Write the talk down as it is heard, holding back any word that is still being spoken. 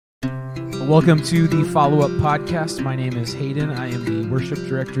Welcome to the Follow-Up Podcast. My name is Hayden. I am the worship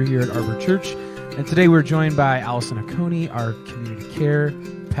director here at Arbor Church. And today we're joined by Allison Oconee, our community care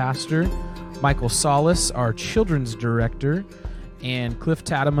pastor, Michael Solis, our children's director, and Cliff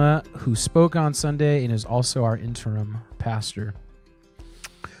Tadema, who spoke on Sunday and is also our interim pastor.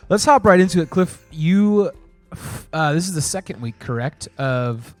 Let's hop right into it. Cliff, you, this is the second week, correct,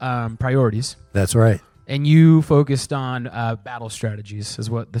 of priorities. That's right. And you focused on battle strategies, is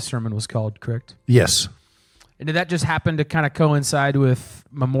what the sermon was called, correct? Yes. And did that just happen to kind of coincide with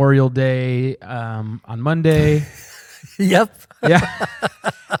Memorial Day on Monday? Yep. Yeah.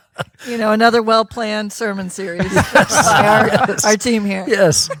 You know, another well-planned sermon series by our team here.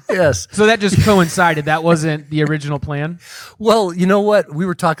 Yes. So that just coincided. That wasn't the original plan? Well, you know what? We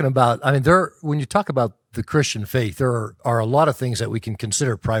were talking about, when you talk about the Christian faith, there are a lot of things that we can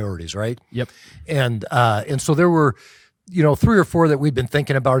consider priorities, right? Yep. And so there were, three or four that we'd been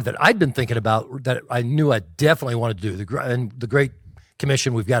thinking about, or that I'd been thinking about, that I knew I definitely wanted to do. The Great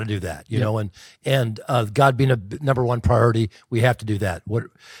Commission, we've got to do that, and God being a number one priority, we have to do that.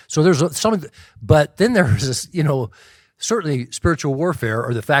 So there's some, but then there's this, certainly spiritual warfare,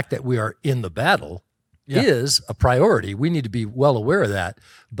 or the fact that we are in the battle, is a priority. We need to be well aware of that.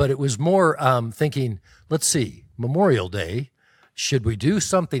 But it was more thinking, let's see, Memorial Day, should we do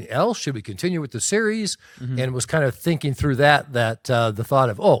something else? Should we continue with the series? Mm-hmm. And was kind of thinking through that the thought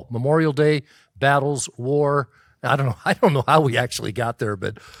of, Memorial Day, battles, war. I don't know how we actually got there,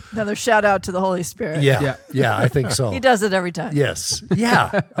 but another shout out to the Holy Spirit. Yeah, I think so. He does it every time. Yes.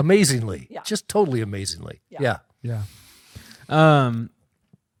 Yeah. Amazingly. Just totally amazingly. Yeah.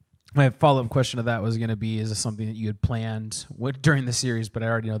 My follow-up question to that was going to be, is this something that you had planned during the series? But I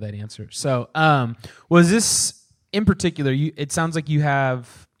already know that answer. So was this in particular, it sounds like you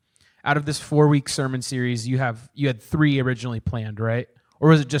have, out of this 4-week sermon series, you had 3 originally planned, right? Or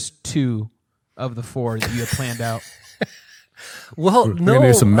was it just 2 of the 4 that you had planned out? Well, We're gonna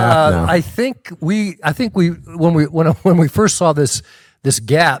do some math now. I think we when we first saw this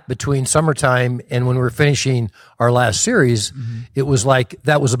gap between summertime and when we were finishing our last series, it was like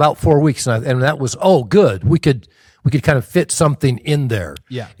that was about 4 weeks, and that was good. We could kind of fit something in there.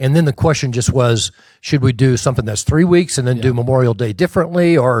 Yeah. And then the question just was, should we do something that's 3 weeks and then do Memorial Day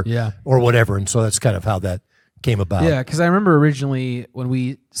differently, or whatever? And so that's kind of how that came about. Yeah, because I remember originally when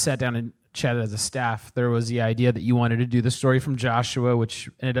we sat down and chatted as a staff, there was the idea that you wanted to do the story from Joshua, which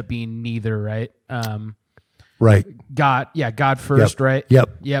ended up being neither, right? Right. God first, right?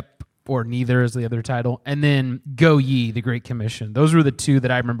 Yep. Or neither is the other title. And then Go Ye, the Great Commission. Those were the 2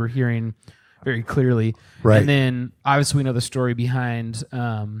 that I remember hearing very clearly. Right. And then obviously we know the story behind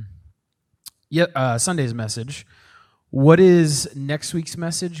Sunday's message. What is next week's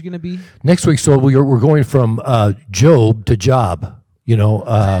message going to be? Next week, so we're going from Job to Job. You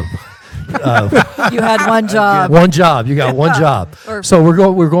had one job. One job. You got one job. So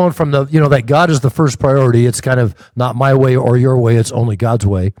we're going from that God is the first priority. It's kind of not my way or your way. It's only God's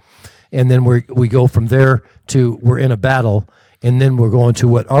way. And then we go from there to we're in a battle, and then we're going to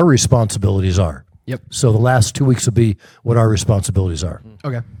what our responsibilities are. Yep. So the last 2 weeks will be what our responsibilities are.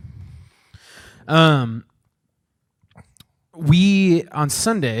 Okay. We, on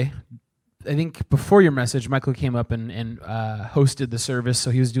Sunday, I think before your message, Michael came up and hosted the service,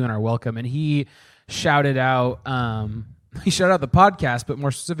 so he was doing our welcome, and he shouted out the podcast, but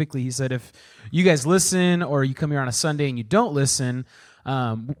more specifically, he said, if you guys listen or you come here on a Sunday and you don't listen,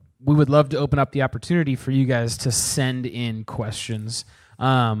 we would love to open up the opportunity for you guys to send in questions.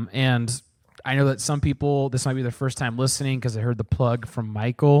 And I know that some people, this might be their first time listening because they heard the plug from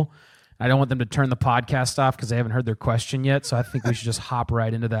Michael. I don't want them to turn the podcast off because they haven't heard their question yet. So I think we should just hop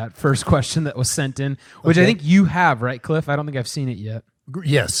right into that first question that was sent in, which I think you have, right, Cliff? I don't think I've seen it yet.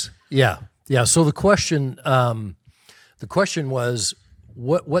 Yes. Yeah. So the question was,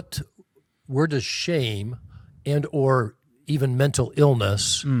 where does shame and or even mental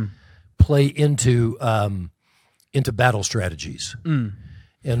illness play into battle strategies?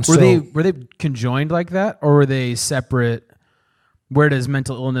 And were they conjoined like that, or were they separate? Where does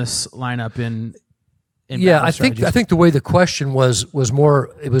mental illness line up in I think the way the question was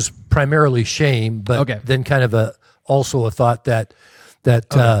more, it was primarily shame, but then kind of also a thought that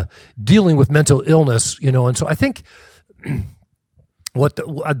dealing with mental illness, and so I think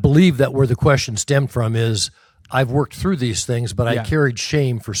I believe that where the question stemmed from is, I've worked through these things, but I carried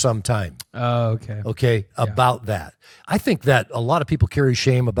shame for some time. Oh, okay. About that. I think that a lot of people carry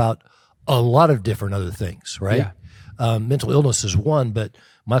shame about a lot of different other things, right? Yeah. Mental illness is one, but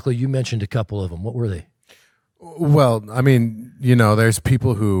Michael, you mentioned a couple of them. What were they? Well, there's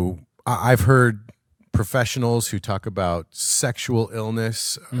people who I've heard professionals who talk about sexual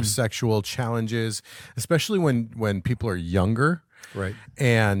illness, sexual challenges, especially when people are younger, Right.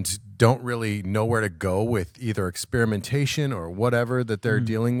 and don't really know where to go with either experimentation or whatever that they're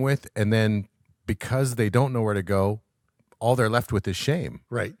dealing with, and then because they don't know where to go, all they're left with is shame.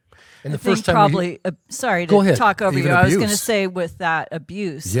 Right. And the I think first time probably, sorry Go to ahead. talk over Even you. I was going to abuse. say with that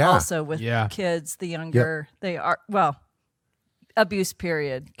abuse, Yeah. also with Yeah. kids, the younger they are, abuse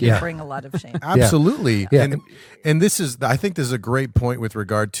period can Yeah. bring a lot of shame. Absolutely. Yeah. And this is, I think this is a great point with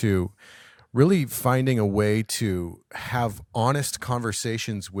regard to really finding a way to have honest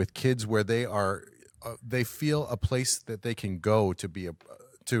conversations with kids where they are, they feel a place that they can go to be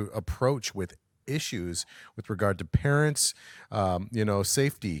to approach with issues with regard to parents,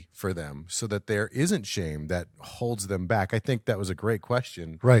 safety for them, so that there isn't shame that holds them back. I think that was a great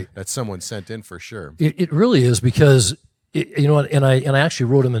question, Right. that someone sent in for sure. It really is, because and I actually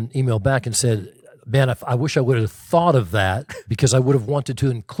wrote him an email back and said, man, I wish I would have thought of that, because I would have wanted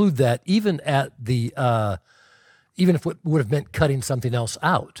to include that even at the even if it would have meant cutting something else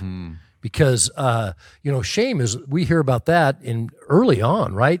out. Because shame is, we hear about that in early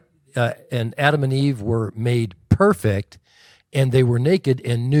on, right? And Adam and Eve were made perfect, and they were naked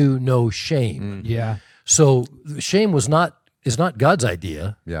and knew no shame. Yeah. So shame is not God's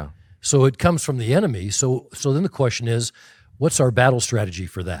idea. Yeah. So it comes from the enemy. So then the question is, what's our battle strategy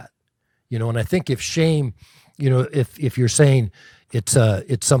for that? And I think if shame, if you're saying it's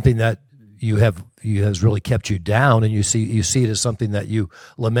something that has really kept you down, and you see it as something that you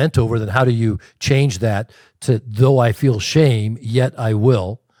lament over, then how do you change that to, though I feel shame, yet I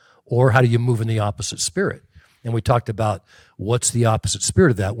will? Or how do you move in the opposite spirit? And we talked about what's the opposite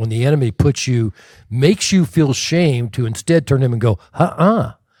spirit of that. When the enemy makes you feel shame, to instead turn to him and go,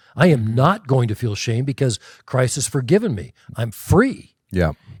 I am not going to feel shame, because Christ has forgiven me. I'm free.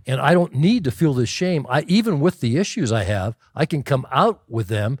 Yeah. And I don't need to feel this shame. Even with the issues I have, I can come out with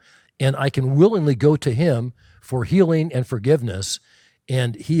them, and I can willingly go to him for healing and forgiveness.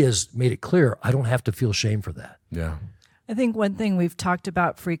 And he has made it clear I don't have to feel shame for that. Yeah. I think one thing we've talked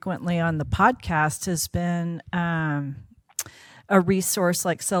about frequently on the podcast has been a resource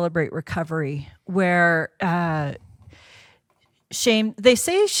like Celebrate Recovery, where shame, they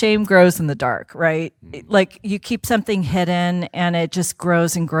say shame grows in the dark, right? Like you keep something hidden and it just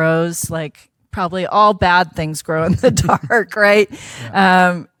grows and grows. Like probably all bad things grow in the dark, right?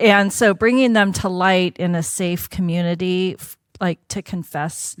 And so bringing them to light in a safe community, like to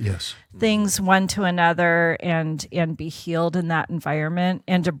confess Yes. things one to another and be healed in that environment,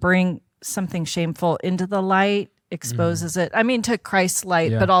 and to bring something shameful into the light exposes it. I mean, to Christ's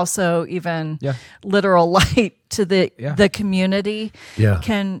light, Yeah. but also even Yeah. literal light to the Yeah. the community Yeah.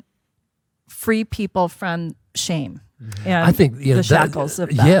 can free people from shame and I think the shackles of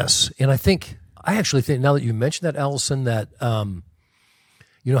that. Yes, and I actually think, now that you mentioned that, Allison, that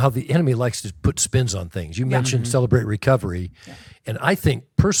how the enemy likes to put spins on things. You mentioned Celebrate Recovery, and I think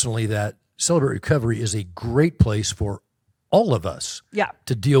personally that Celebrate Recovery is a great place for all of us Yeah.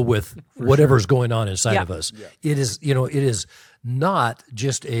 to deal with whatever's going on inside Yeah. of us. It is, it is not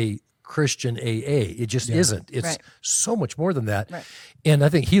just a Christian AA. It just isn't. It's Right. so much more than that. Right. And I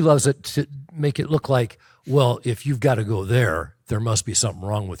think he loves it to make it look like, well, if you've got to go there must be something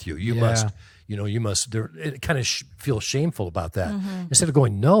wrong with you. You must, it kind of feel shameful about that. Instead of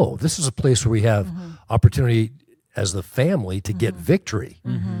going, no, this is a place where we have opportunity as the family to get victory.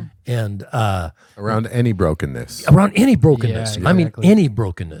 And Around any brokenness. around any brokenness. Yeah, I mean, exactly. any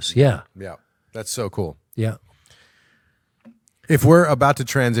brokenness. Yeah. Yeah. That's so cool. Yeah. If we're about to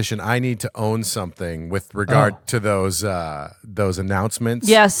transition, I need to own something with regard to those announcements.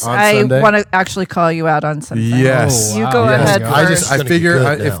 Yes, on I Sunday. want to actually call you out on something. Yes. Oh, You wow. go Yes. ahead I first. just I It's gonna figure be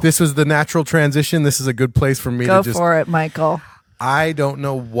good now. if this was the natural transition, this is a good place for me Go to just. for it, Michael. I don't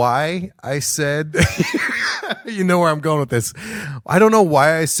know why I said. You know where I'm going with this. I don't know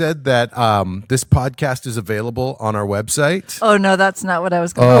why I said that this podcast is available on our website. Oh no, that's not what I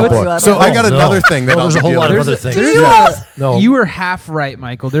was going to put you boy. on. So I got no. another thing that No, I'll there's a be whole lot dealing of with. other things. There's No. You were half right,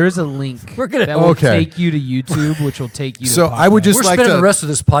 Michael. There is a link that will Okay. take you to YouTube, which will take you to So the I would podcast. just We're like spending to the rest of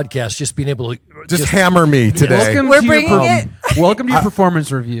this podcast just being able to just hammer me today. Welcome We're to bringing your, it. Welcome to your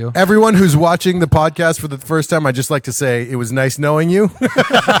performance review. Everyone who's watching the podcast for the first time, I'd just like to say it was nice knowing you.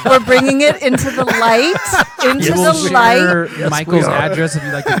 We're bringing it into the light. Into We'll the light. share Michael's address if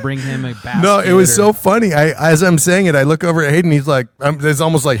you'd like to bring him a basket. No, it was or- so funny. As I'm saying it, I look over at Hayden. He's like, it's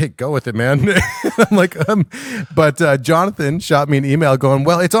almost like, hey, go with it, man. I'm like, but Jonathan shot me an email going,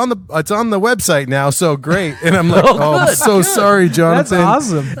 well, it's on the website now, so great. And I'm like, oh, I'm so sorry, Jonathan. That's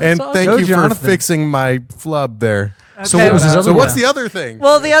awesome. And That's thank awesome. you Go, for Jonathan. fixing my flub there. So Okay. what was his other So what's one? the other thing?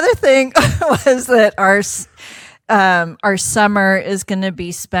 Well, the other thing was that our summer is going to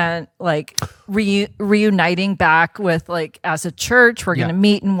be spent like reuniting back with like as a church. We're going to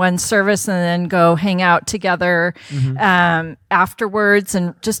meet in one service and then go hang out together afterwards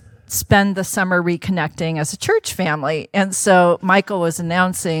and just spend the summer reconnecting as a church family. And so Michael was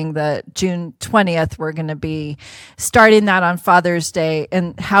announcing that June 20th, we're going to be starting that on Father's Day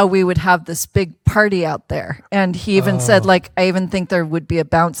and how we would have this big party out there. And he even said, like, I even think there would be a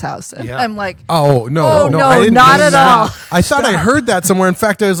bounce house. And I'm like, Oh no, Oh, no, I didn't not know at that. all. I thought I heard that somewhere. In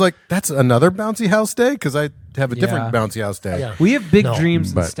fact, I was like, "That's another bouncy house day," because I have a different Yeah. bouncy house day. Yeah. We have big No, dreams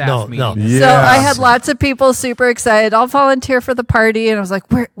in but- staff no. meetings. Yeah. So I had lots of people super excited. I'll volunteer for the party. And I was like,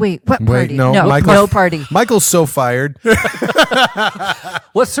 wait, what party? No party. Michael's so fired.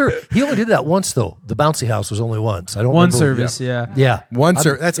 What's her? He only did that once though. The bouncy house was only once. I don't One remember. service, yeah. Yeah, Once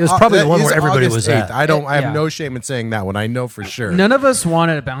or that's it was probably that the one is where everybody August was 8th. at. I have Yeah. no shame in saying that one. I know for sure. None of us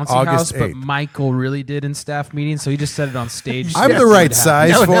wanted a bouncy August house, but 8th. Michael really did in staff meetings, so he just said it on stage. I'm so the it right would happen.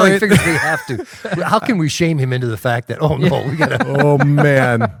 size Now for he it. figures we have to. How can we shame him into the fact that we gotta? Oh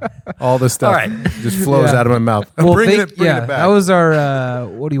man, all the stuff All right. just flows Yeah. out of my mouth. Well, bringing thank- it back. that was our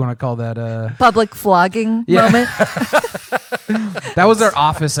what do you want to call that? Public flogging Yeah. moment. That was our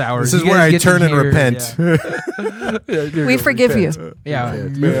office hours. this is You where guys I get to turn and hear- repent. We forgive you. Yeah,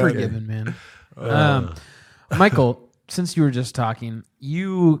 you're forgiven, man. Michael, since you were just talking,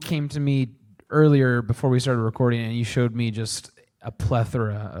 you came to me earlier before we started recording, and you showed me just a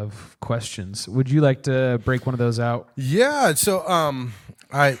plethora of questions. Would you like to break one of those out? Yeah. So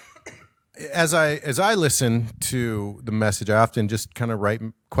as I listen to the message, I often just kind of write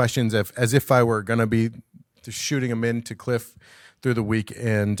questions as if I were going to be shooting them into Cliff through the week,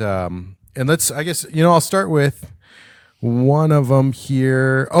 and let's, I guess, I'll start with one of them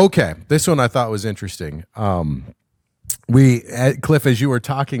here. Okay, this one I thought was interesting. Cliff, as you were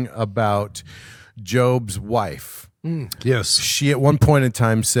talking about Job's wife, Yes. she at one point in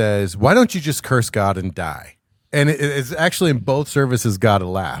time says, "Why don't you just curse God and die?" And it's actually in both services got a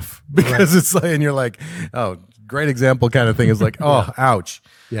laugh because it's like, and you're like, "Oh, great example," kind of thing. Is like, "Oh, ouch."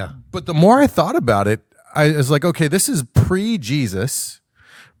 Yeah. But the more I thought about it, I was like, okay, this is pre-Jesus,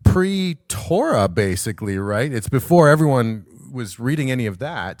 pre-Torah, basically, right? It's before everyone was reading any of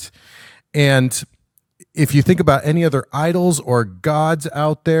that. And if you think about any other idols or gods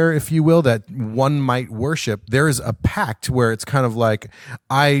out there, if you will, that one might worship, there is a pact where it's kind of like,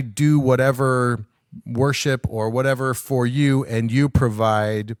 I do whatever worship or whatever for you, and you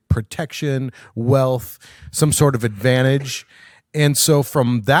provide protection, wealth, some sort of advantage. And so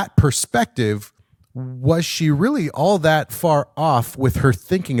from that perspective, was she really all that far off with her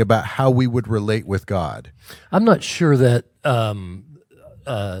thinking about how we would relate with God? I'm not sure that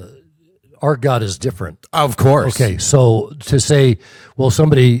our God is different. Of course. Okay, so to say, well,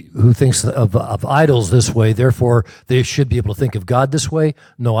 somebody who thinks of idols this way, therefore they should be able to think of God this way,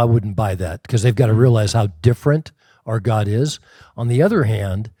 no, I wouldn't buy that, because they've got to realize how different our God is. On the other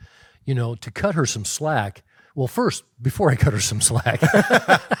hand, to cut her some slack, well, first, before I cut her some slack,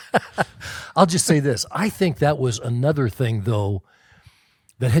 I'll just say this. I think that was another thing, though,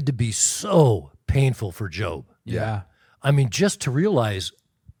 that had to be so painful for Job. Yeah. I mean, just to realize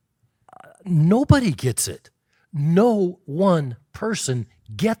nobody gets it. No one person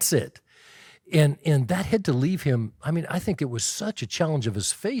gets it. And that had to leave him. I mean, I think it was such a challenge of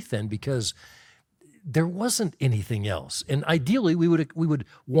his faith then, because there wasn't anything else. And ideally, we would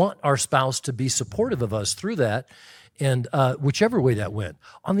want our spouse to be supportive of us through that, and whichever way that went.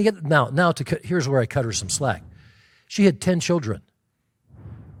 On the other, now here's where I cut her some slack. She had 10 children.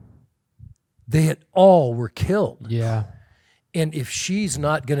 They had all were killed. Yeah. And if she's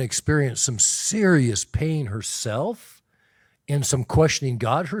not going to experience some serious pain herself and some questioning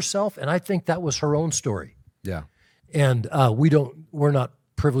God herself, and I think that was her own story. Yeah. And we're not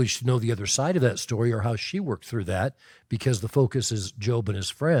privileged to know the other side of that story or how she worked through that, because the focus is Job and his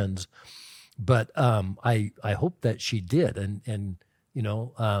friends. But I hope that she did and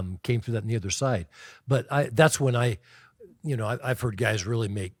came through that on the other side. But that's when I've heard guys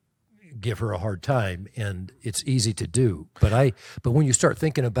really give her a hard time, and it's easy to do. But when you start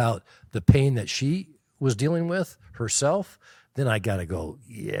thinking about the pain that she was dealing with herself, then I got to go,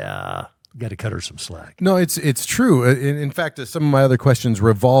 yeah, got to cut her some slack. No, it's true. In fact, some of my other questions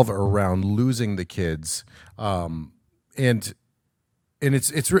revolve around losing the kids, and it's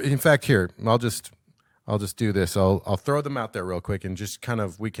in fact here. I'll just do this. I'll throw them out there real quick and just kind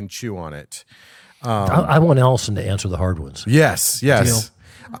of we can chew on it. I want Allison to answer the hard ones. Yes. Deal.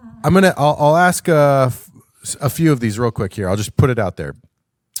 I'll ask a few of these real quick here. I'll just put it out there.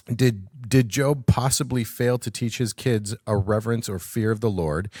 Did Job possibly fail to teach his kids a reverence or fear of the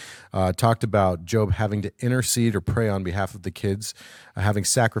Lord? Talked about Job having to intercede or pray on behalf of the kids, having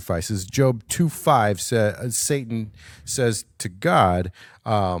sacrifices. Job 2:5 says Satan says to God,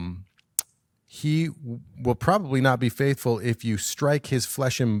 he will probably not be faithful if you strike his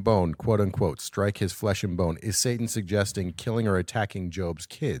flesh and bone, quote unquote, strike his flesh and bone. Is Satan suggesting killing or attacking Job's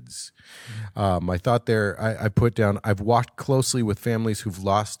kids? I thought I put down, I've walked closely with families who've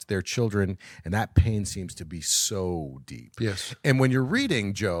lost their children, and that pain seems to be so deep. Yes. And when you're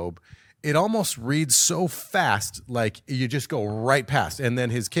reading Job, it almost reads so fast, like you just go right past. And then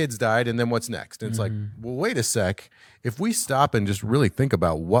his kids died, and then what's next? And it's like, well, wait a sec. If we stop and just really think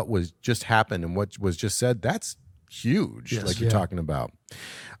about what was just happened and what was just said, that's huge, like you're talking about.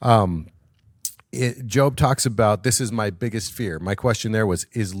 Job talks about, this is my biggest fear. My question there was,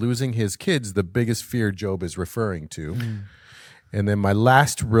 is losing his kids the biggest fear Job is referring to? And then my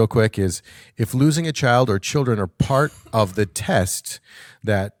last real quick is, if losing a child or children are part of the test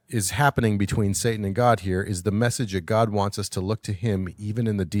that is happening between Satan and God here, is the message that God wants us to look to him even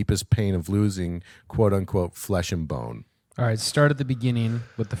in the deepest pain of losing, quote unquote, flesh and bone. All right, start at the beginning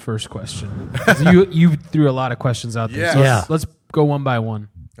with the first question. You threw a lot of questions out there. Yes. So Yeah. let's go one by one.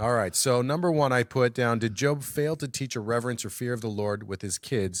 All right, so number one, I put down, did Job fail to teach a reverence or fear of the Lord with his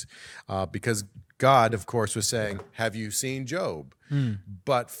kids? Because God, of course, was saying, have you seen Job?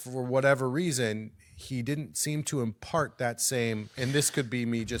 But for whatever reason, he didn't seem to impart that same, and this could be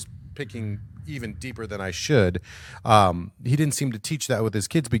me just picking even deeper than I should. He didn't seem to teach that with his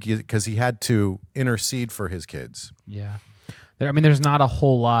kids because he had to intercede for his kids. Yeah. There's not a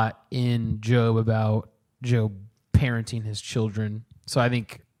whole lot in Job about Job parenting his children. So I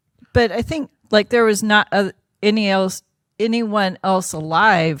think... But I think like there was not anyone else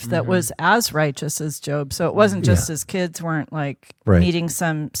alive that was as righteous as Job. So it wasn't just his kids weren't like Right. meeting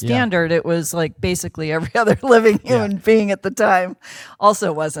some standard. It was like basically every other living human being at the time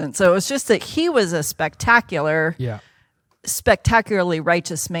also wasn't. So it was just that he was a spectacularly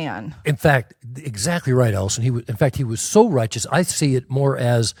righteous man. In fact, exactly right, Allison. He was so righteous. I see it more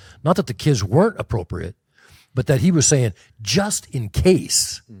as not that the kids weren't appropriate, but that he was saying, just in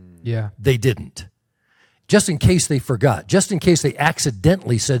case they didn't, just in case they forgot, just in case they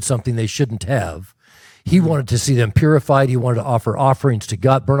accidentally said something they shouldn't have, he wanted to see them purified. He wanted to offer offerings to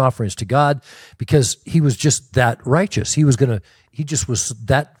God, burnt offerings to God, because he was just that righteous. He just was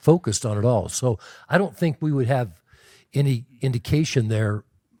that focused on it all. So I don't think we would have any indication there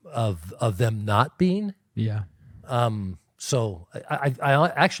of them not being. Yeah. So I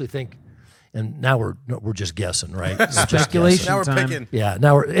actually think, and now we're just guessing, right? We're just Speculation. guessing. Now we're Time. picking. Yeah,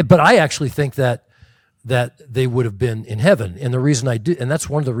 but I actually think that they would have been in heaven, and the reason I do, and that's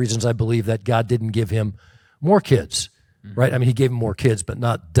one of the reasons I believe that God didn't give him more kids, right? I mean, he gave him more kids, but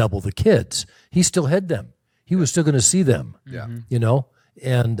not double the kids. He still had them. He was still going to see them. Yeah. You know,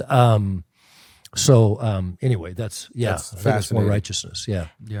 and anyway, that's I think it's more fascinating. righteousness. Yeah.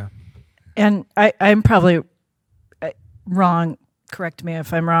 Yeah. And I'm probably wrong. Correct me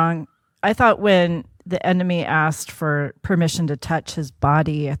if I'm wrong. I thought when the enemy asked for permission to touch his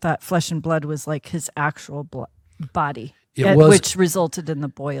body, I thought flesh and blood was like his actual body, It was- which resulted in the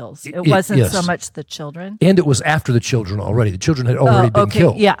boils. It wasn't yes. so much the children. And it was after the children already. The children had already been okay,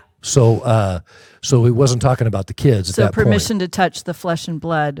 killed. yeah. So he wasn't talking about the kids at So that permission to touch the flesh and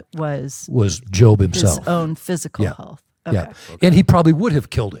blood was point. Was Job his himself. own physical Yeah. health. Okay. Yeah. And he probably would have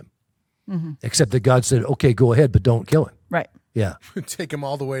killed him. Except that God said, okay, go ahead, but don't kill him. Right. Yeah. Take him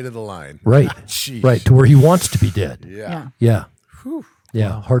all the way to the line. Right. Sheesh. Right. To where he wants to be dead. Yeah. Yeah.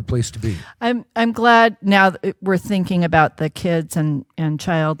 Yeah. Hard place to be. I'm glad now that we're thinking about the kids and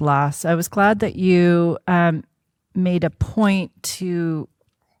child loss. I was glad that you made a point to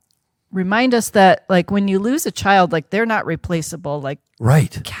remind us that like when you lose a child, like they're not replaceable, like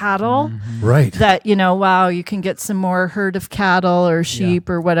Right. cattle. Right. That, wow, you can get some more herd of cattle or sheep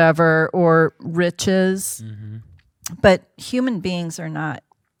or whatever, or riches. But human beings are not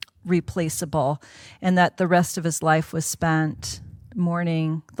replaceable, and that the rest of his life was spent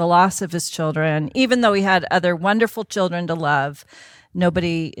mourning the loss of his children. Even though he had other wonderful children to love,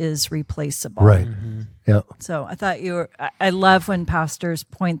 nobody is replaceable. Right. Yeah. So I thought I love when pastors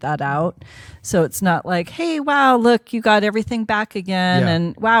point that out. So it's not like, hey, wow, look, you got everything back again. Yeah.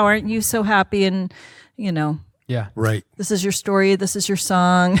 And wow, aren't you so happy? And, Yeah. Right. this is your story, this is your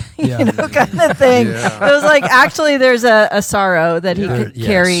song, Yeah. kind of thing. It was like, actually, there's a sorrow that he Yes.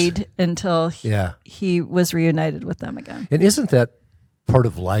 carried until he was reunited with them again. And isn't that part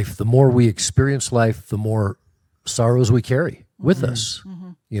of life? The more we experience life, the more sorrows we carry with us.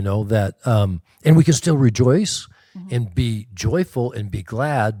 That, and we can still rejoice and be joyful and be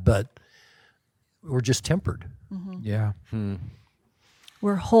glad, but we're just tempered. Yeah.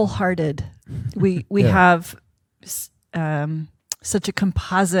 We're wholehearted. We have such a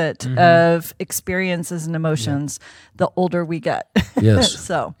composite of experiences and emotions the older we get. Yes.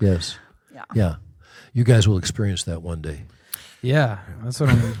 So Yes. Yeah. Yeah. You guys will experience that one day. Yeah. That's what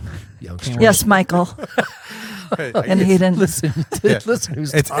I'm. Youngsters. yes, Michael and Hayden. Listen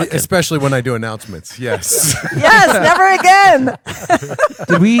who's It's talking. especially when I do announcements. Yes. Yes, never again.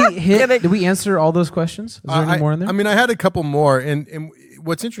 Did we answer all those questions? Is there any more in there? I mean, I had a couple more, and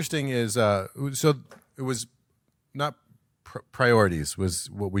what's interesting is, so it was not priorities was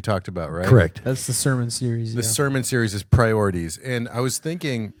what we talked about, right? Correct. That's the sermon series. The yeah. sermon series is priorities, and I was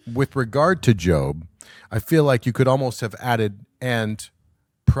thinking, with regard to Job, I feel like you could almost have added and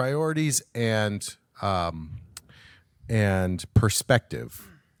priorities and perspective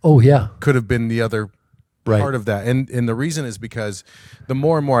Oh, yeah. could have been the other Right. part of that. And the reason is because the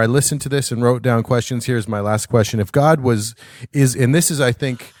more and more I listened to this and wrote down questions, here's my last question. If God and this is, I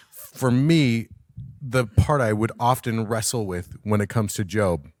think, for me, the part I would often wrestle with when it comes to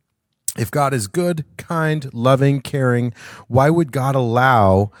Job. If God is good, kind, loving, caring, why would God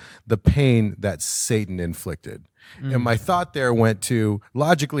allow the pain that Satan inflicted? And my thought there went to,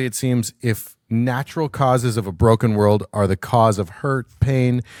 logically, it seems if natural causes of a broken world are the cause of hurt,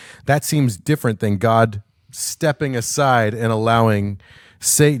 pain, that seems different than God stepping aside and allowing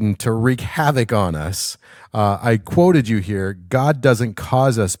Satan to wreak havoc on us. I quoted you here, God doesn't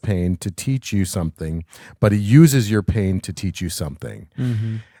cause us pain to teach you something, but he uses your pain to teach you something.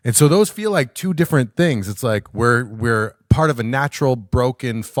 And so those feel like two different things. It's like we're part of a natural,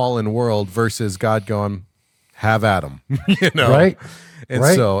 broken, fallen world versus God going, have at him, Right. And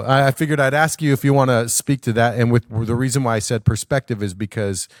Right. so I figured I'd ask you if you want to speak to that. And with the reason why I said perspective is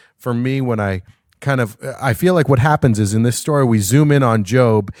because for me, when I feel like what happens is in this story, we zoom in on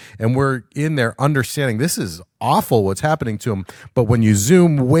Job and we're in there understanding this is awful what's happening to him. But when you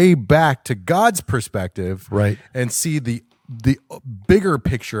zoom way back to God's perspective, Right. and see the bigger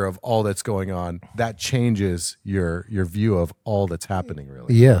picture of all that's going on, that changes your view of all that's happening,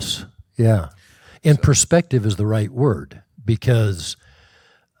 really. Yes. Yeah. And perspective is the right word because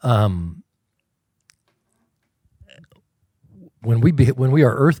when we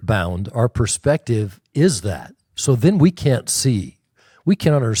are earthbound, our perspective is that. So then we cannot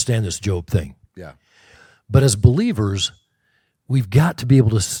understand this Job thing. Yeah. But as believers, we've got to be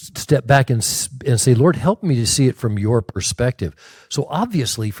able to step back and say, Lord, help me to see it from your perspective. So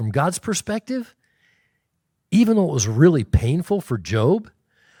obviously, from God's perspective, even though it was really painful for Job,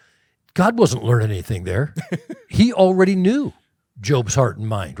 God wasn't learning anything there. He already knew Job's heart and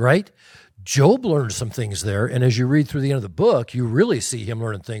mind, right? Job learned some things there, and as you read through the end of the book, you really see him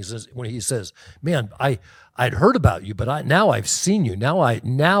learning things when he says, man, I'd heard about you, but now I've seen you. Now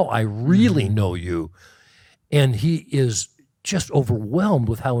I really know you. And he is just overwhelmed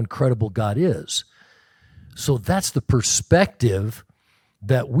with how incredible God is. So that's the perspective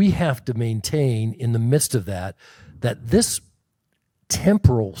that we have to maintain in the midst of that this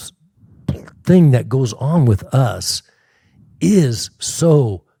temporal thing that goes on with us is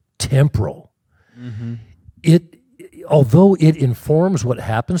so temporal. Although it informs what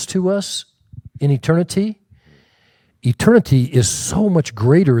happens to us in eternity is so much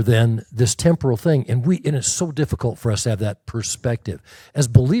greater than this temporal thing, and it's so difficult for us to have that perspective. As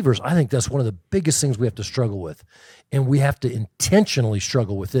believers, I think that's one of the biggest things we have to struggle with, and we have to intentionally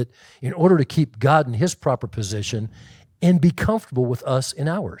struggle with it in order to keep God in his proper position and be comfortable with us in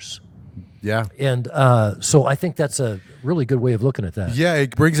ours. Yeah. And so I think that's a really good way of looking at that. Yeah,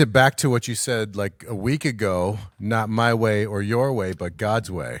 it brings it back to what you said like a week ago, not my way or your way, but God's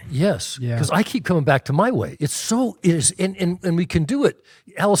way. Yes, Yeah. because I keep coming back to my way. It is, and we can do it.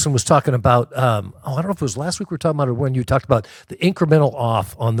 Allison was talking about, I don't know if it was last week we were talking about it when you talked about the incremental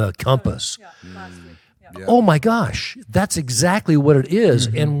off on the compass. Yeah. Oh my gosh, that's exactly what it is.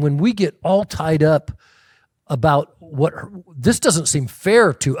 And when we get all tied up about this doesn't seem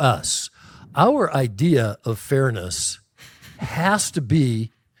fair to us, our idea of fairness has to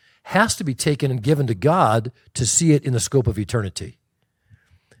be taken and given to God to see it in the scope of eternity.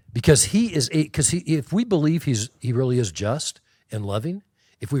 Because if we believe he really is just and loving,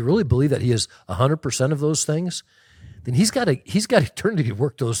 if we really believe that he is 100% of those things, then he's got eternity to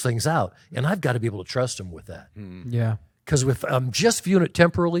work those things out, and I've got to be able to trust him with that. Yeah. Because if I'm just viewing it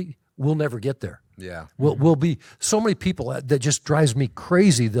temporally, we'll never get there. Yeah. We'll be so many people that just drives me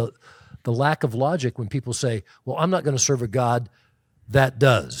crazy. The lack of logic when people say, well, I'm not going to serve a God that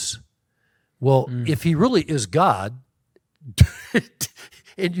does. Well, if he really is God,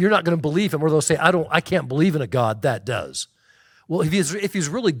 and you're not going to believe him, or they'll say, I can't believe in a God that does. Well, if he's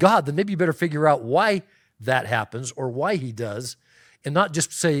really God, then maybe you better figure out why that happens or why he does, and not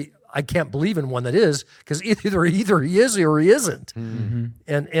just say, I can't believe in one that is, because either he is or he isn't. Mm-hmm.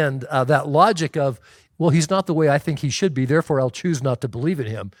 And that logic of, well, he's not the way I think he should be, therefore I'll choose not to believe in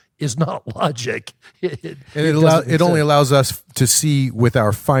him, is not logic. It only allows us to see with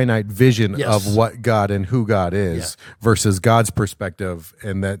our finite vision Yes. of what God and who God is versus God's perspective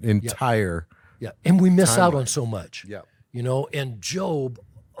and that entire. Yeah, and we miss out on so much. Yeah. You know, and Job,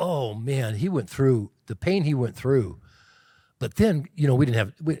 oh man, he went through the pain he went through. But then, you know, we don't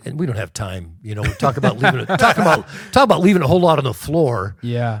have time. You know, we talk about leaving leaving a whole lot on the floor.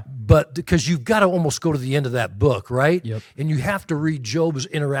 Yeah. But because you've got to almost go to the end of that book, right? Yep. And you have to read Job's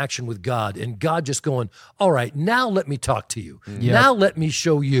interaction with God, and God just going, all right, now let me talk to you. Yep. Now let me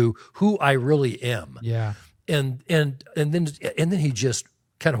show you who I really am. Yeah. And then he just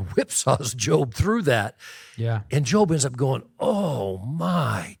kind of whipsaws Job through that. Yeah. And Job ends up going, oh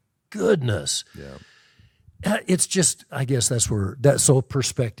my goodness. Yeah. It's just, I guess so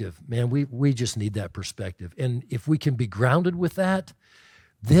perspective, man, we just need that perspective. And if we can be grounded with that,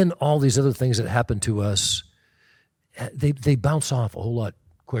 then all these other things that happen to us, they bounce off a whole lot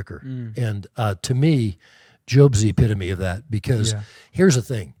quicker. And to me, Job's the epitome of that, because here's the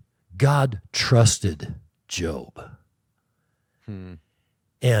thing, God trusted Job.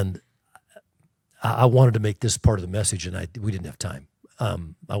 And I wanted to make this part of the message, and we didn't have time.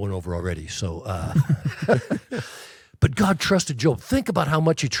 I went over already, so. But God trusted Job. Think about how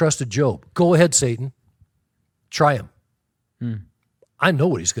much he trusted Job. Go ahead, Satan. Try him. I know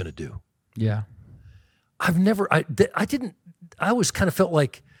what he's going to do. Yeah. I always kind of felt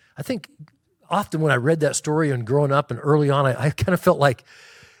like, I think often when I read that story and growing up and early on, I kind of felt like,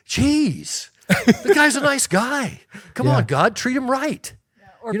 geez, the guy's a nice guy. Come on, God, treat him right.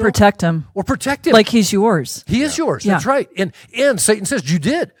 Or protect him. Or protect him. Like he's yours. He is yours. Yeah. That's right. And Satan says you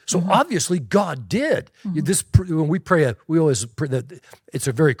did. So obviously God did. This when we pray, we always pray that it's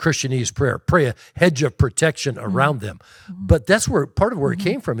a very Christianese prayer. Pray a hedge of protection around them. But that's where part of where it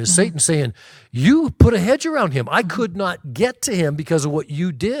came from is Satan saying, "You put a hedge around him. I could not get to him because of what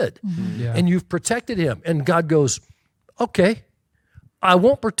you did, and you've protected him." And God goes, "Okay, I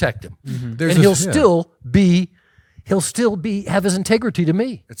won't protect him, and he'll still have his integrity to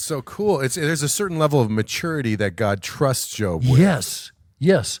me." It's so cool. There's a certain level of maturity that God trusts Job with. Yes.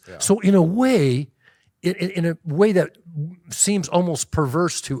 Yeah. So in a way that seems almost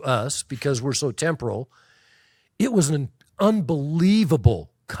perverse to us because we're so temporal, it was an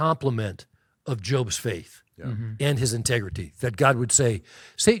unbelievable compliment of Job's faith and his integrity, that God would say,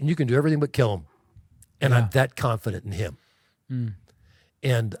 Satan, you can do everything but kill him. And I'm that confident in him.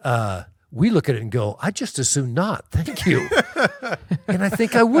 And we look at it and go, I just as soon not. Thank you. And I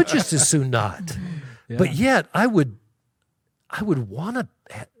think I would just as soon not. Yeah. But yet I would want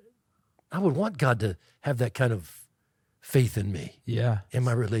God to have that kind of faith in me. Yeah. In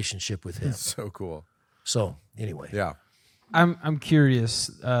my relationship with him. So cool. So anyway. Yeah. I'm curious.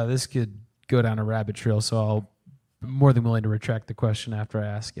 This could go down a rabbit trail, so I'll be more than willing to retract the question after I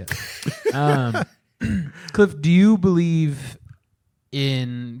ask it. Cliff, do you believe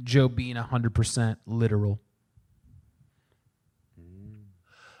in Job being 100% literal?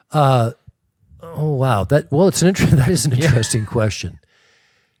 Oh wow! That is an interesting question.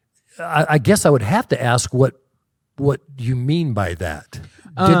 I guess I would have to ask what you mean by that.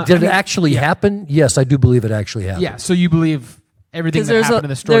 Did it actually happen? Yes, I do believe it actually happened. Yeah. So you believe everything that happened in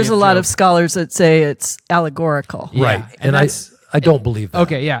the story? There's a lot Job. of scholars that say it's allegorical. Yeah, right? And I don't believe that.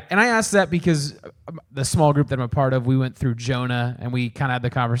 Okay, yeah. And I asked that because the small group that I'm a part of, we went through Jonah and we kind of had the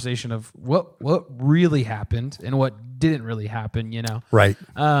conversation of what really happened and what didn't really happen, you know? Right.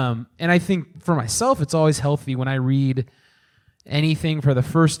 And I think for myself, it's always healthy when I read anything for the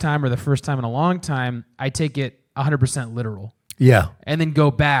first time or the first time in a long time, I take it 100% literal. Yeah. And then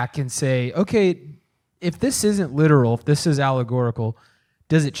go back and say, okay, if this isn't literal, if this is allegorical,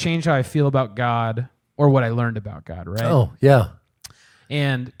 does it change how I feel about God or what I learned about God, right? Oh, yeah.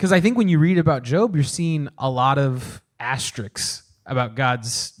 And because I think when you read about Job, you're seeing a lot of asterisks about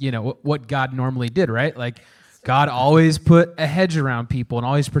God's, what God normally did, right? Like God always put a hedge around people and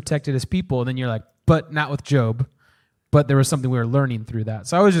always protected his people. And then you're like, but not with Job. But there was something we were learning through that.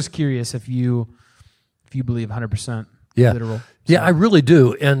 So I was just curious if you believe 100% literal. Yeah, I really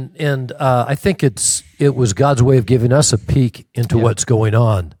do. And I think it was God's way of giving us a peek into what's going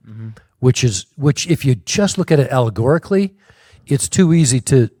on, which if you just look at it allegorically, it's too easy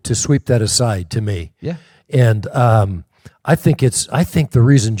to sweep that aside to me. Yeah. And I think the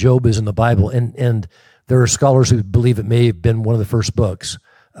reason Job is in the Bible, and There are scholars who believe it may have been one of the first books.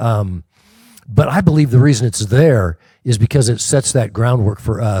 But I believe the reason it's there is because it sets that groundwork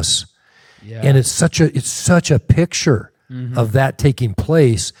for us. Yeah. And it's such a picture of that taking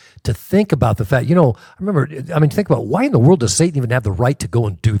place, to think about the fact, think about, why in the world does Satan even have the right to go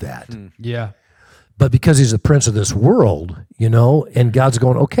and do that? Yeah. But because he's the prince of this world, and God's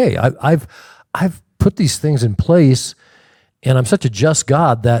going, okay, I've put these things in place, and I'm such a just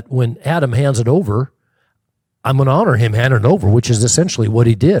God that when Adam hands it over, I'm going to honor him handing it over, which is essentially what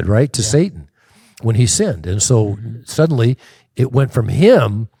he did, right, to Satan when he sinned. And so suddenly it went from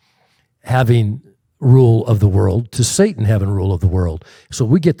him having rule of the world to Satan having rule of the world. So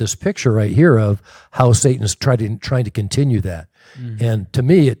we get this picture right here of how Satan is trying to continue that. And to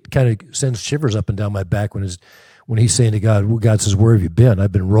me, it kind of sends shivers up and down my back when he's saying to God, well, God says, where have you been?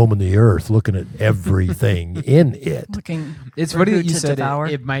 I've been roaming the earth, looking at everything in it. It's funny that you said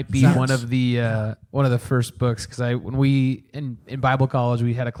it might be one of the first books, because when we in Bible college,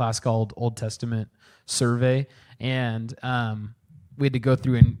 we had a class called Old Testament Survey, and we had to go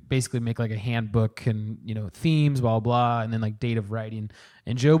through and basically make like a handbook and themes, blah blah, and then like date of writing.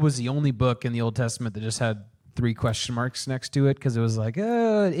 And Job was the only book in the Old Testament that just had 3 question marks next to it, because it was like,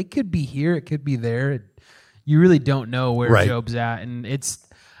 it could be here, it could be there. You really don't know where Job's at, and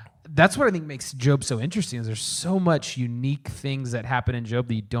that's what I think makes Job so interesting. Is there's so much unique things that happen in Job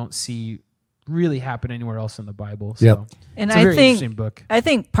that you don't see really happen anywhere else in the Bible. So and it's a very interesting book. I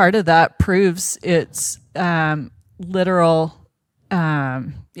think part of that proves it's literal,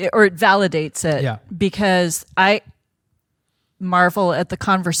 or it validates it. Yeah. Because I marvel at the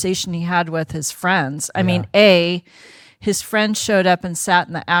conversation he had with his friends. I mean, his friends showed up and sat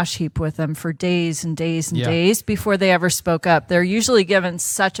in the ash heap with him for days and days and days before they ever spoke up. They're usually given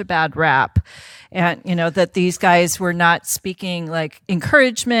such a bad rap, and that these guys were not speaking like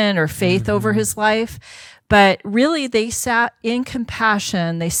encouragement or faith over his life. But really, they sat in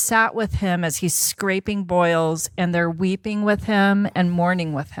compassion. They sat with him as he's scraping boils, and they're weeping with him and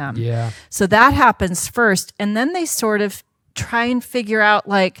mourning with him. Yeah. So that happens first. And then they sort of try and figure out,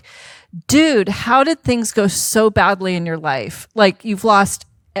 like, dude, how did things go so badly in your life? Like, you've lost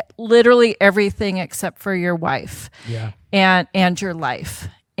literally everything except for your wife and your life.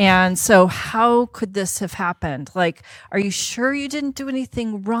 And so how could this have happened? Like, are you sure you didn't do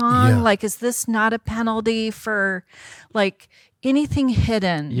anything wrong? Yeah. Like, is this not a penalty for like anything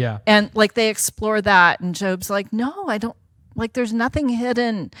hidden? Yeah. And like they explore that, and Job's like, no, I don't. Like, there's nothing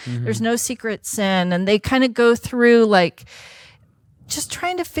hidden. There's no secret sin. And they kind of go through like just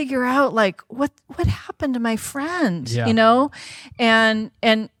trying to figure out like what happened to my friend,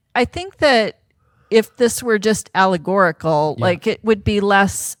 And I think that if this were just allegorical, like it would be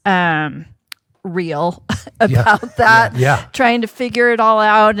less real about that, trying to figure it all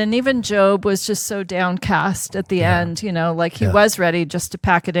out. And even Job was just so downcast at the end, like he was ready just to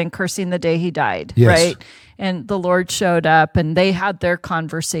pack it in, cursing the day he died, right? And the Lord showed up and they had their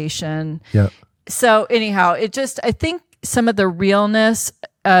conversation. Yeah. So anyhow, I think some of the realness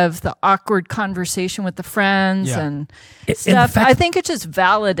of the awkward conversation with the friends and stuff, I think it just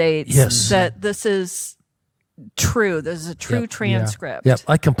validates that this is true. This is a true transcript. Yeah,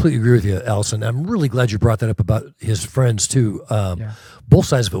 I completely agree with you, Allison. I'm really glad you brought that up about his friends too. Both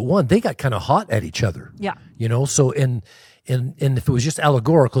sides of it. One, they got kind of hot at each other. Yeah. So and if it was just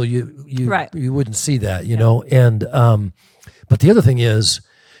allegorical, you wouldn't see that, And but the other thing is,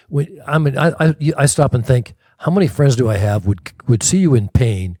 I stop and think, how many friends do I have would see you in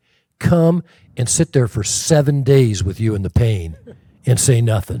pain, come and sit there for 7 days with you in the pain, and say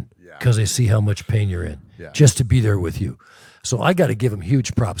nothing because they see how much pain you're in, just to be there with you. So I got to give them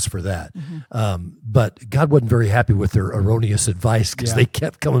huge props for that. But God wasn't very happy with their erroneous advice, because they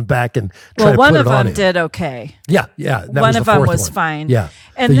kept coming back and trying to put it on him. One of them did okay. Yeah. One of them was fine. Yeah,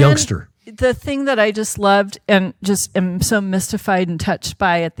 and the youngster. The thing that I just loved and just am so mystified and touched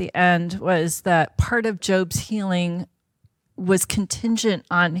by at the end was that part of Job's healing was contingent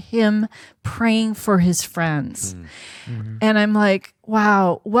on him praying for his friends. And I'm like,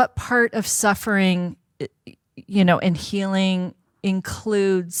 wow, what part of suffering and healing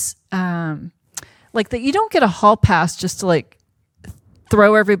includes like that you don't get a hall pass just to like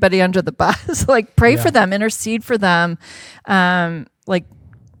throw everybody under the bus. Like, pray for them, intercede for them, like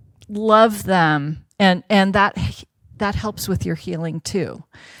love them, and that helps with your healing too.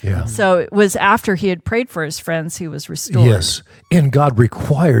 Yeah. So it was after he had prayed for his friends, he was restored. Yes. And God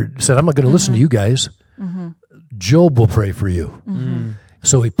said, I'm not going to listen to you guys. Job will pray for you.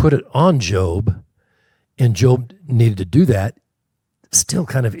 So he put it on Job, and Job needed to do that, still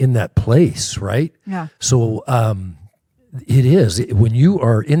kind of in that place, right? Yeah. So It is when you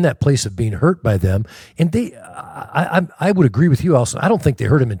are in that place of being hurt by them, and I would agree with you, Allison. I don't think they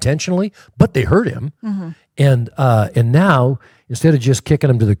hurt him intentionally, but they hurt him, and now instead of just kicking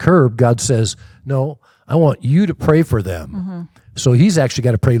him to the curb, God says, "No, I want you to pray for them." So he's actually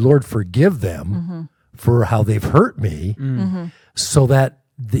got to pray, Lord, forgive them for how they've hurt me, so that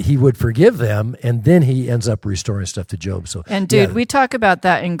he would forgive them, and then he ends up restoring stuff to Job. So, and dude, we talk about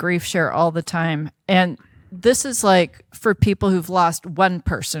that in Grief Share all the time, and this is like for people who've lost one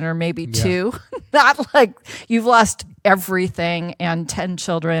person or maybe two, not like you've lost everything and 10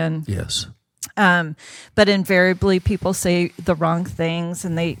 children. Yes. But invariably people say the wrong things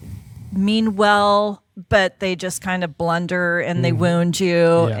and they mean well, but they just kind of blunder and they wound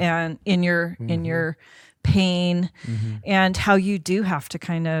you and in your pain, and how you do have to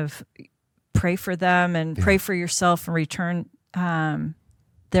kind of pray for them and pray for yourself and return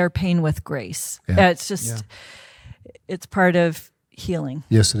their pain with grace. It's just, it's part of healing.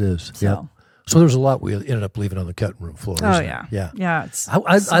 Yes, it is. So. So there's a lot we ended up leaving on the cutting room floor. Oh, isn't yeah. it? Yeah. It's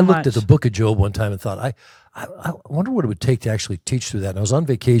I looked at the book of Job one time and thought, I wonder what it would take to actually teach through that. And I was on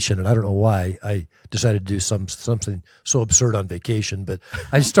vacation, and I don't know why I decided to do something so absurd on vacation, but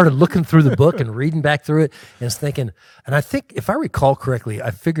I just started looking through the book and reading back through it and was thinking, and I think if I recall correctly,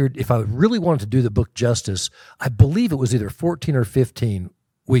 I figured if I really wanted to do the book justice, I believe it was either 14 or 15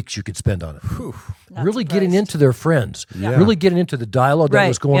 weeks you could spend on it. Really getting into their friends, really getting into the dialogue that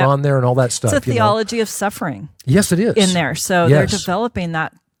was going on there and all that stuff. It's a theology of suffering. Yes, it is. In there. So they're developing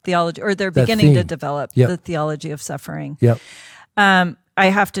that theology, or they're beginning to develop the theology of suffering. Yep. I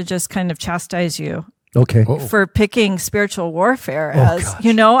have to just kind of chastise you. Okay. For picking spiritual warfare as,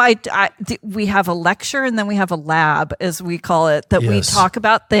 we have a lecture and then we have a lab, as we call it, that we talk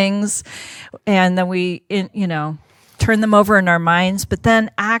about things and then we, turn them over in our minds, but then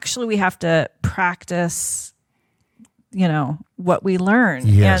actually we have to practice, what we learn.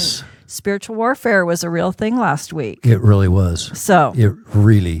 Yes. And spiritual warfare was a real thing last week. It really was. So it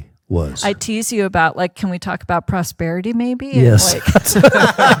really was. I tease you about, can we talk about prosperity maybe? Yes. And,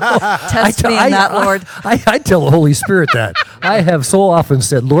 test me in that, Lord. I tell the Holy Spirit that. I have so often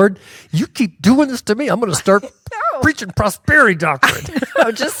said, Lord, you keep doing this to me, I'm going to start preaching prosperity doctrine.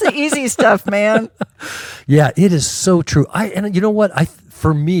 No, just the easy stuff, man. Yeah, it is so true. And you know what? I've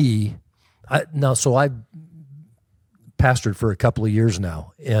pastored for a couple of years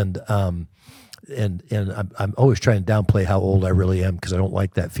now, and I'm always trying to downplay how old I really am because I don't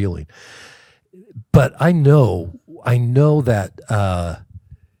like that feeling. But I know that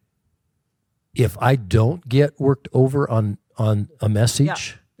if I don't get worked over on a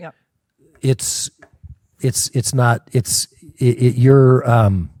message, you're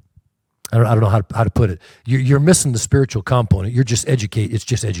I don't know how to put it. You're missing the spiritual component. You're just educate. It's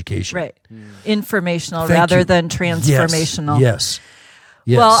just education, right? Informational rather than transformational. Yes.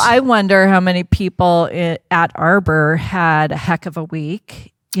 Well, I wonder how many people at Arbor had a heck of a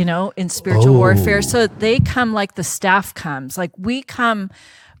week, in spiritual warfare. So they come like the staff comes. Like we come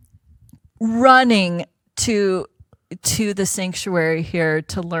running to the sanctuary here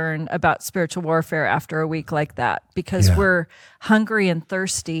to learn about spiritual warfare after a week like that, because we're hungry and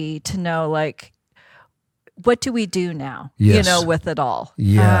thirsty to know, what do we do now, with it all?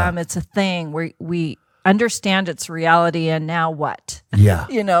 Yeah. It's a thing where we understand its reality, and now what? Yeah.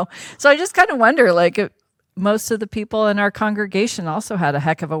 So I just kind of wonder, if most of the people in our congregation also had a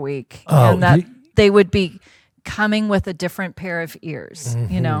heck of a week, and that they would be coming with a different pair of ears,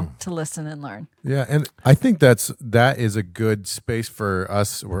 to listen and learn. Yeah, and I think that is a good space for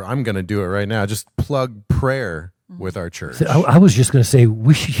us, where I'm going to do it right now. Just plug prayer with our church. I was just going to say,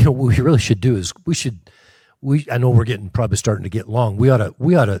 we should, what we really should do is I know we're probably starting to get long. We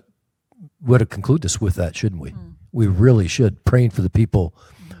ought to conclude this with that, shouldn't we? We really should, praying for the people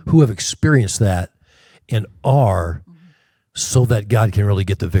who have experienced that and are, so that God can really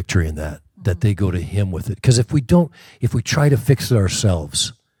get the victory in that they go to Him with it. Because if we try to fix it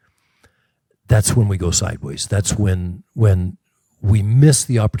ourselves, that's when we go sideways. That's when we miss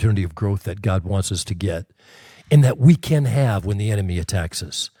the opportunity of growth that God wants us to get, and that we can have when the enemy attacks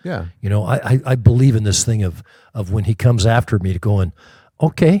us. Yeah. I believe in this thing of when he comes after me, to going,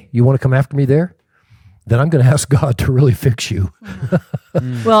 okay, you want to come after me there? Then I'm going to ask God to really fix you.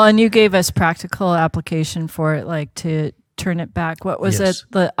 Well, and you gave us practical application for it, to turn it back. What was it?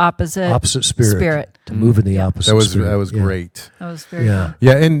 The opposite spirit. To move in the opposite spirit. That was great. That was very good.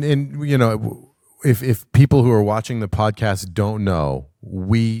 Yeah, and if people who are watching the podcast don't know,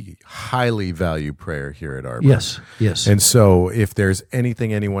 we highly value prayer here at Arbor. Yes. And so if there's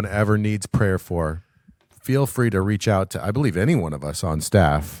anything anyone ever needs prayer for, feel free to reach out to, I believe, any one of us on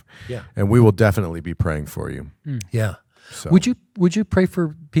staff. Yeah. And we will definitely be praying for you. Yeah. So. Would you pray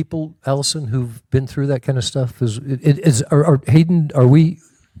for people, Allison, who've been through that kind of stuff? Hayden,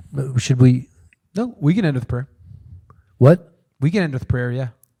 should we? No, we can end with prayer. What? We can end with prayer, yeah.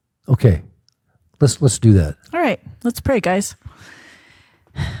 Okay, let's do that. All right, let's pray, guys.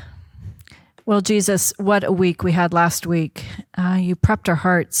 Well, Jesus, what a week we had last week. You prepped our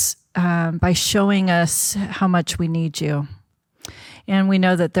hearts by showing us how much we need you. And we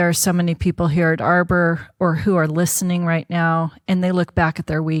know that there are so many people here at Arbor or who are listening right now, and they look back at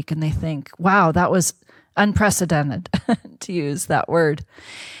their week and they think, wow, that was unprecedented, to use that word.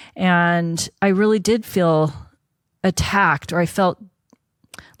 And I really did feel attacked, or I felt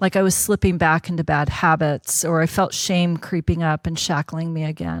like I was slipping back into bad habits, or I felt shame creeping up and shackling me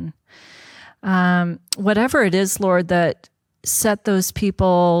again. Whatever it is, Lord, that set those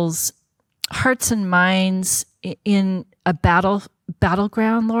people's hearts and minds in a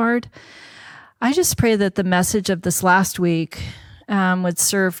battleground, Lord, I just pray that the message of this last week would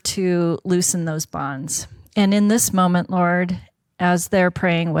serve to loosen those bonds. And in this moment, Lord, as they're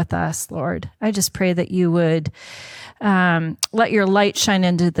praying with us, Lord, I just pray that you would let your light shine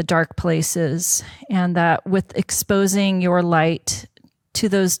into the dark places, and that with exposing your light to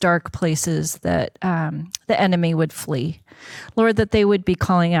those dark places, that the enemy would flee. Lord, that they would be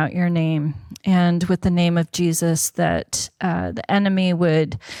calling out your name, and with the name of Jesus, that the enemy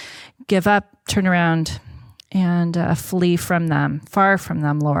would give up, turn around, and flee from them, far from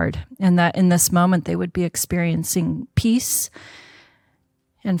them, Lord. And that in this moment they would be experiencing peace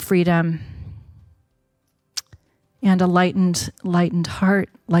and freedom and a lightened heart,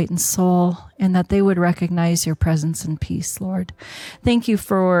 lightened soul, and that they would recognize your presence and peace, Lord. Thank you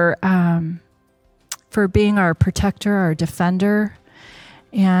for being our protector, our defender,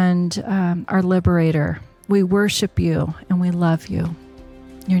 and our liberator. We worship you and we love you.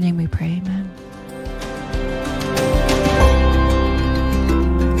 In your name we pray, amen.